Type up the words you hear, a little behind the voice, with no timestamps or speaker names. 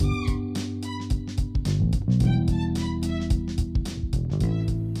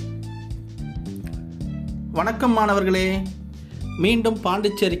வணக்கம் மாணவர்களே. மீண்டும்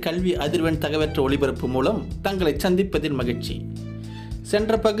பாண்டிச்சேரி கல்வி அதிர்வெண் தகவற்ற ஒளிபரப்பு மூலம் தங்களை சந்திப்பதில் மகிழ்ச்சி.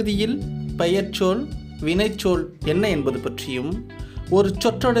 சென்ற பகுதியில் பெயர்ச்சொல், வினைச்சொல் என்ன என்பது பற்றியும், ஒரு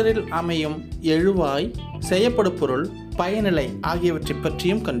சொற்றொடரில் அமையும் எழுவாய், செய்யப்படும் பொருள், பயனிலை ஆகியவற்றை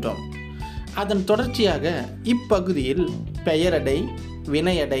பற்றியும் கண்டோம். அதன் தொடர்ச்சியாக இப்பகுதியில் பெயரடை,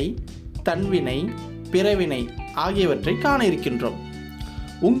 வினையடை, தன்வினை, பிறவினை ஆகியவற்றை காண இருக்கின்றோம்.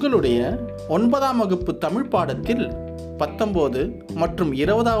 உங்களுடைய 9ஆம் வகுப்பு தமிழ் பாடத்தில் 19 மற்றும்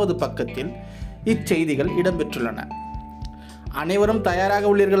 20வது பக்கத்தில் இச்செய்திகள் இடம்பெற்றுள்ளன. அனைவரும் தயாராக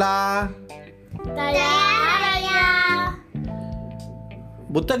உள்ளீர்களா?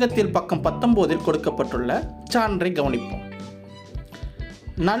 புத்தகத்தில் பக்கம் 19இல் கொடுக்கப்பட்டுள்ள சான்றை கவனிப்போம்.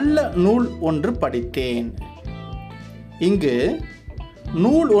 நல்ல நூல் ஒன்று படித்தேன். இங்கு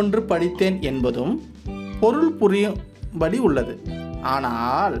நூல் ஒன்று படித்தேன் என்பதும் பொருள் புரியும்படி உள்ளது.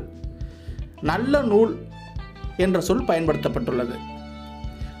 ஆனால் நல்ல நூல் என்ற சொல் பயன்படுத்தப்பட்டுள்ளது.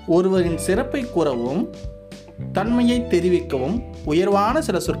 ஒருவரின் சிறப்பை கூறவும் தன்மையை தெரிவிக்கவும் உயர்வான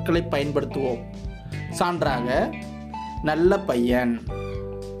சில சொற்களை பயன்படுத்துவோம். சான்றாக நல்ல பையன்,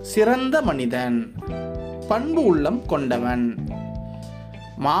 சிறந்த மனிதன், பண்பு உள்ளம் கொண்டவன்,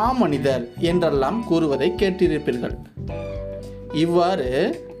 மாமனிதர் என்றெல்லாம் கூறுவதை கேட்டிருப்பீர்கள். இவ்வாறு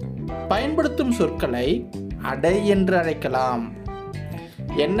பயன்படுத்தும் சொற்களை அடை என்று அழைக்கலாம்.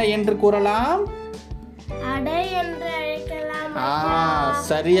 என்ன என்று கூறலாம்? அடை என்று அழைக்கலாம்.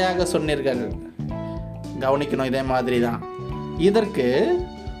 சரியாக சொன்னீர்கள். கவனிக்கணும், இதே மாதிரி தான். இதற்கு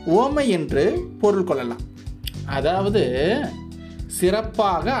உவமை என்று பொருள் கொள்ளலாம். அதாவது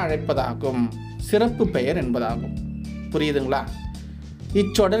சிறப்பாக அழைப்பதாகும், சிறப்பு பெயர் என்பதாகும். புரியுதுங்களா?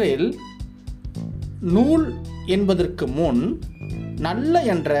 இச்சொடரில் நூல் என்பதற்கு முன் நல்ல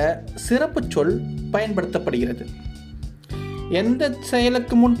என்ற சிறப்பு சொல் பயன்படுத்தப்படுகிறது. எந்த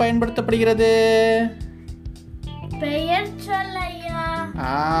செயலுக்கு முன் பயன்படுத்தப்படுகிறது? பெயர் சொல் ஐயா.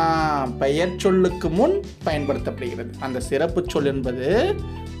 பெயர் சொல்லுக்கு முன் பயன்படுத்தப்படுகிறது. அந்த சிறப்பு சொல் என்பது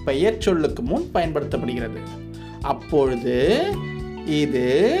பெயர் சொல்லுக்கு முன் பயன்படுத்தப்படுகிறது. அப்பொழுது இது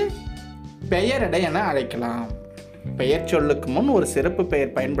பெயரடை என அழைக்கலாம். பெயர் சொல்லுக்கு முன் ஒரு சிறப்பு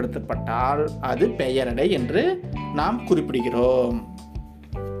பெயர் பயன்படுத்தப்பட்டால் அது பெயரடை என்று நாம் குறிப்பிடுகிறோம்.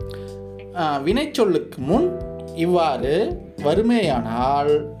 வினைச்சொல்லுக்கு முன் இவ்வாறு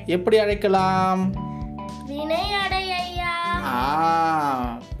வறுமையானால் எப்படி அழைக்கலாம்? வினையடை ஐயா.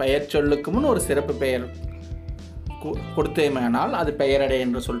 பெயர் சொல்லுக்கு முன் ஒரு சிறப்பு பெயர் கொடுத்தேமானால் அது பெயரடை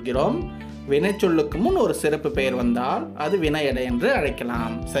என்று சொல்கிறோம். வினைச்சொல்லுக்கு முன் ஒரு சிறப்பு பெயர் வந்தால் அது வினையடை என்று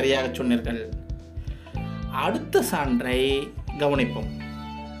அழைக்கலாம். சரியாக சொன்னீர்கள். அடுத்த சான்றை கவனிப்போம்.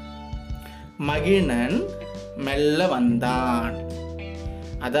 மகிழன் மெல்ல வந்தான்.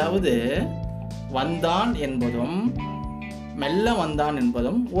 அதாவது வந்தான் என்பதும் மெல்ல வந்தான்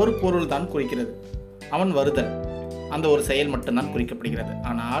என்பதும் ஒரு பொருள் தான் குறிக்கிறது. அவன் வருதல், அந்த ஒரு செயல் மட்டும்தான் குறிக்கப்படுகிறது.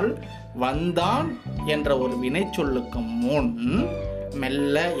 ஆனால் வந்தான் என்ற ஒரு வினை சொல்லுக்கு முன்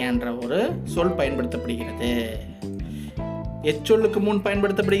மெல்ல என்ற ஒரு சொல் பயன்படுத்தப்படுகிறது. எச்சொல்லுக்கு முன்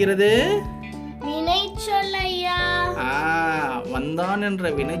பயன்படுத்தப்படுகிறது? வினைச்சொல் ஐயா. வந்தான்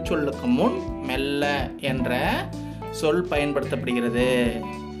என்ற வினைச்சொல்லுக்கு முன் மெல்ல என்ற சொல் பயன்படுத்தப்படுகிறது.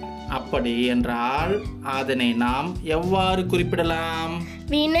 அப்படி என்றால் அதனை நாம் எவ்வாறு குறிப்பிடலாம்?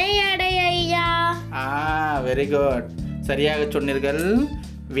 வினையடை ஐயா. வெரி குட், சரியாக சொன்னீர்கள்.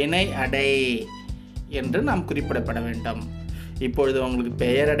 வினை அடை என்று நாம் குறிப்பிடப்பட வேண்டும். இப்பொழுது உங்களுக்கு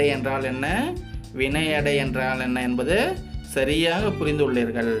பெயரடை என்றால் என்ன, வினையடை என்றால் என்ன என்பது சரியாக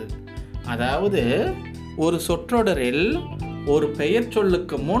புரிந்துள்ளீர்கள். அதாவது ஒரு சொற்றொடரில் ஒரு பெயர்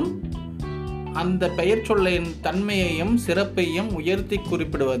சொல்லுக்கு முன் அந்த பெயர் சொல்லின் தன்மையையும் சிறப்பையும் உயர்த்தி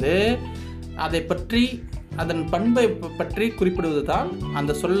குறிப்பிடுவது, அதை பற்றி அதன் பண்பை பற்றி குறிப்பிடுவது தான்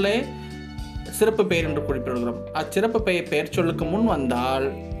அந்த சொல்லை சிறப்பு பெயர் என்று குறிப்பிடுகிறோம். அச்சிறப்பு பெயர் சொல்லுக்கு முன் வந்தால்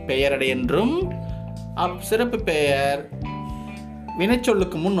பெயரடை என்றும், சிறப்பு பெயர்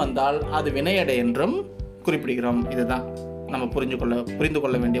வினைச்சொல்லுக்கு முன் வந்தால் அது வினையடை என்றும் குறிப்பிடுகிறோம். இதுதான் நம்ம புரிந்து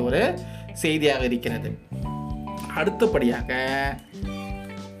கொள்ள வேண்டிய ஒரு செய்தியாக இருக்கிறது. அடுத்தபடியாக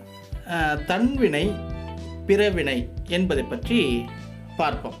தன்வினை, பிறவினை என்பதை பற்றி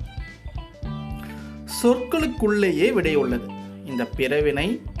பார்ப்போம். சொற்களுக்குள்ளேயே விடை உள்ளது. இந்த பிறவினை,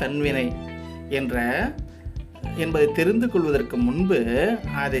 தன்வினை என்பதை தெரிந்து கொள்வதற்கு முன்பு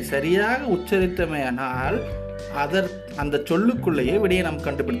அதை சரியாக உச்சரித்தமையானால் அந்த சொல்லுக்குள்ளேயே விடையை நாம்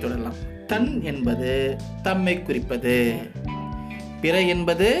கண்டுபிடித்து விடலாம். தன் என்பது தம்மை குறிப்பது, பிற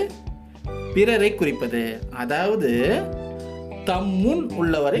என்பது பிறரை குறிப்பது, அதாவது தம் முன்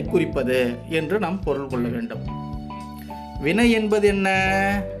உள்ளவரை குறிப்பது என்று நாம் பொருள் கொள்ள வேண்டும். வினை என்பது என்ன?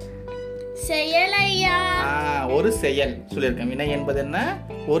 செயல் ஐயா. ஒரு செயல் சொல்லியிருக்கேன். வினை என்பது என்ன?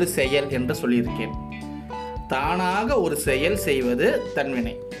 ஒரு செயல் என்று சொல்லியிருக்கேன். தானாக ஒரு செயல் செய்வது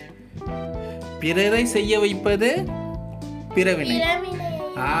தன்வினை. பிறரை செய்ய வைப்பது பிறவினை.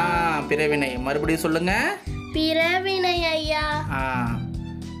 பிறவினை. மறுபடியும் சொல்லுங்க. பிறவினை ஐயா.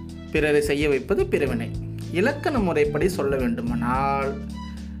 பிறரை செய்ய வைப்பது பிறவினை. இலக்கண முறைப்படி சொல்ல வேண்டுமானால்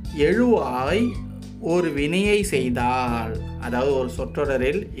எழுவாய் ஒரு வினையை செய்தால், அதாவது ஒரு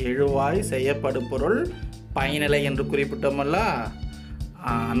சொற்றொடரில் எழுவாய் செய்யப்படும் பொருள் பயனிலை என்று குறிப்பிட்டோமல்ல,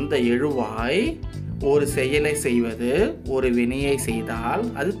 அந்த எழுவாய் ஒரு செயலை செய்வது ஒரு வினையை செய்தால்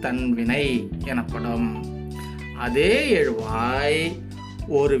அது தன்வினை எனப்படும். அதே எழுவாய்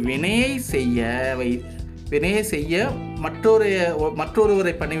ஒரு வினையை செய்ய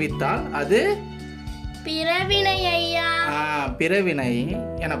மற்றொருவரை பணிவித்தால் அது பிறவினை ஐயா. பிறவினை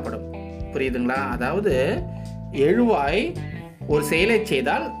எனப்படும். புரியுதுங்களா? அதாவது எழுவாய் ஒரு செயலை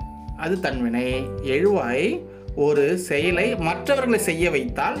செய்தால் அது தன்வினை. எழுவாய் ஒரு செயலை மற்றவர்களை செய்ய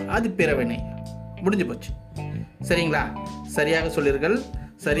வைத்தால் அது பிறவினை. முடிஞ்சு போச்சு. சரிங்களா? சரியாக சொல்லீர்கள்.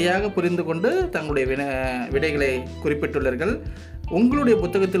 சரியாக புரிந்து கொண்டு தங்களுடைய விடைகளை குறிப்பிட்டுள்ளீர்கள். உங்களுடைய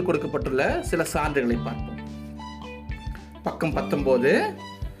புத்தகத்தில் கொடுக்கப்பட்டுள்ள சில சான்றுகளை பார்ப்போம். பக்கம் 19.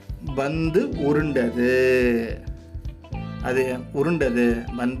 பந்து உருண்டது. அது உருண்டது.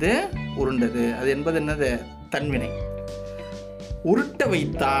 பந்து உருண்டது. அது என்பது என்னது? தன்வினை. உருட்ட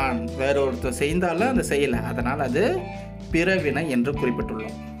வைத்தான். வேற ஒருத்தர் செய்தாலும் அந்த செய்யலை, அதனால் அது பிறவினை என்று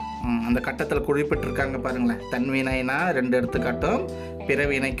குறிப்பிட்டுள்ளோம். அந்த கட்டத்தில் குறிப்பிட்டிருக்காங்க பாருங்களேன். தன்வினைனா 2 எடுத்துக்காட்டும்,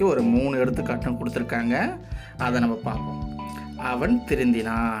 பிறவினைக்கு ஒரு 3 எடுத்துக்காட்டும் கொடுத்துருக்காங்க. அதை நம்ம பார்ப்போம். அவன்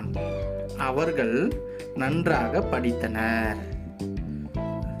திருந்தினான். அவர்கள் நன்றாக படித்தனர்.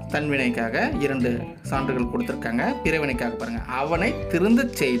 தன்வினைக்காக 2 சான்றுகள் கொடுத்துருக்காங்க. பிறவினைக்காக பாருங்க. அவனை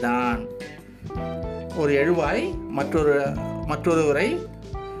திருந்தச் செய்தான். ஒரு எழுவாய் மற்றொருவரை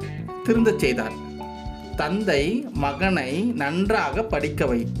திருந்தச் செய்தார். தந்தை மகனை நன்றாக படிக்க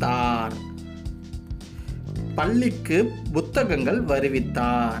வைத்தார். பள்ளிக்கு புத்தகங்கள்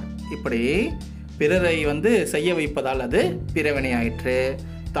வருவித்தார். இப்படி பிறரை செய்ய வைப்பதால் அது பிறவினை ஆயிற்று.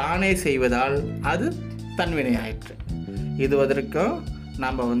 தானே செய்வதால் அது தன்வினை ஆயிற்று. இது வரைக்கும்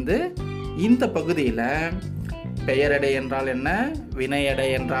நாம் இந்த பகுதியில் பெயரடை என்றால் என்ன, வினையடை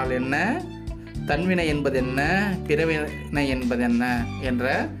என்றால் என்ன, தன்வினை என்பது என்ன, பிறவினை என்பது என்ன என்ற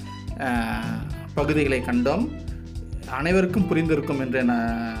பகுதிகளை கண்டோம். அனைவருக்கும் புரிந்திருக்கும் என்று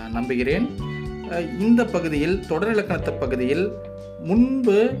நான் நம்புகிறேன். இந்த பகுதியில் தொடர் இலக்கணத்த பகுதியில்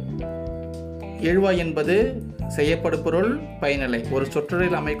முன்பு எழுவாய் என்பது செய்யப்படும் பொருள் பயனிலை, ஒரு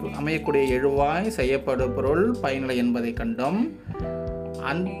சொற்றொடரில் அமையக்கூடிய எழுவாய் செய்யப்படும் பொருள் பயனிலை என்பதை கண்டோம்.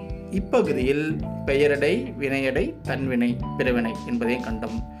 இப்பகுதியில் பெயரடை, வினையடை, தன்வினை, பிறவினை என்பதையும்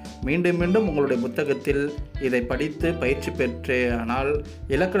கண்டோம். மீண்டும் மீண்டும் உங்களுடைய புத்தகத்தில் இதை படித்து பயிற்சி பெற்று, ஆனால்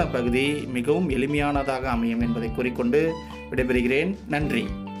இலக்கண பகுதி மிகவும் எளிமையானதாக அமையும் என்பதை கூறிக்கொண்டு விடைபெறுகிறேன். நன்றி.